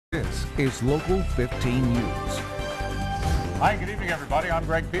This is Local 15 News. Hi, good evening, everybody. I'm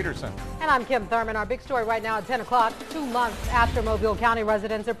Greg Peterson. And I'm Kim Thurman. Our big story right now at 10 o'clock, 2 months after Mobile County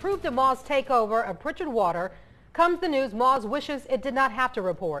residents approved a MAWSS takeover of Prichard Water, comes the news MAWSS wishes it did not have to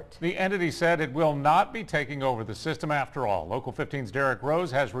report. The entity said it will not be taking over the system after all. Local 15's Derek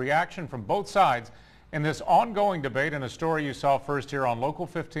Rose has reaction from both sides in this ongoing debate in a story you saw first here on Local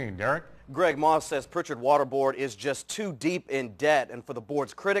 15. Derek? Greg, MAWSS says Prichard Water Board is just too deep in debt, and for the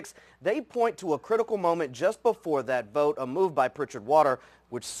board's critics, they point to a critical moment just before that vote, a move by Prichard Water,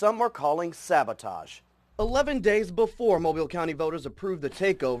 which some are calling sabotage. 11 days before Mobile County voters approved the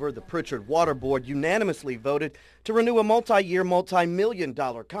takeover, the Prichard Water Board unanimously voted to renew a multi-year,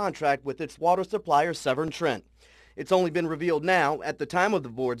 multi-million-dollar contract with its water supplier, Severn Trent. It's only been revealed now, at the time of the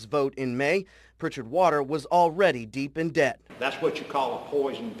board's vote in May, Prichard Water was already deep in debt. That's what you call a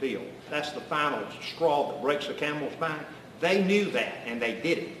poison pill. That's the final straw that breaks the camel's back. They knew that, and they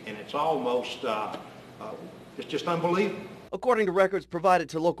did it, and it's almost, it's just unbelievable. According to records provided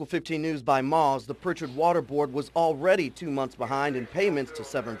to Local 15 News by MAWSS, the Prichard Water Board was already 2 months behind in payments to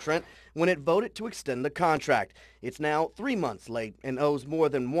Severn Trent when it voted to extend the contract. It's now 3 months late and owes more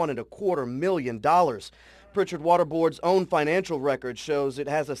than $1.25 million. Prichard Water Board's own financial record shows it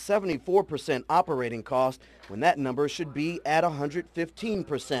has a 74% operating cost when that number should be at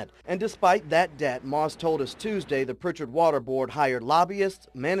 115%. And despite that debt, MAWSS told us Tuesday the Prichard Water Board hired lobbyists,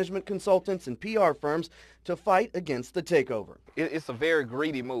 management consultants, and PR firms to fight against the takeover. It's a very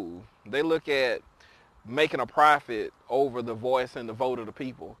greedy move. They look at making a profit over the voice and the vote of the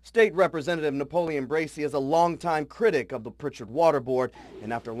people. State Representative Napoleon Bracey is a longtime critic of the Prichard Water Board,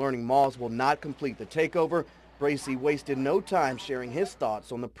 and after learning MAWSS will not complete the takeover, Bracey wasted no time sharing his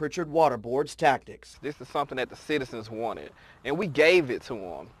thoughts on the Prichard Water Board's tactics. This is something that the citizens wanted, and we gave it to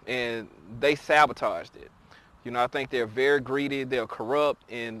them, and they sabotaged it. You know, I think they're very greedy, they're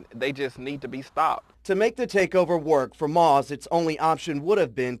corrupt, and they just need to be stopped. To make the takeover work for MAWSS, its only option would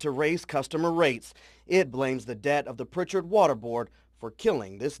have been to raise customer rates. It blames the debt of the Prichard Water Board for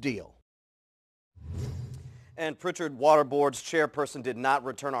killing this deal. And Prichard Water Board's chairperson did not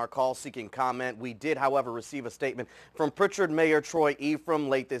return our call seeking comment. We did, however, receive a statement from Prichard Mayor Troy Ephraim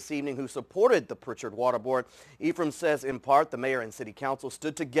late this evening, who supported the Prichard Water Board. Ephraim says, in part, the mayor and city council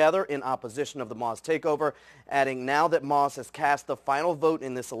stood together in opposition of the MAWSS takeover, adding now that MAWSS has cast the final vote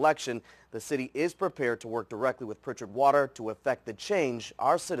in this election, the city is prepared to work directly with Prichard Water to effect the change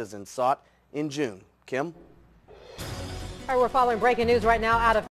our citizens sought in June. Kim? All right, we're following breaking news right now out of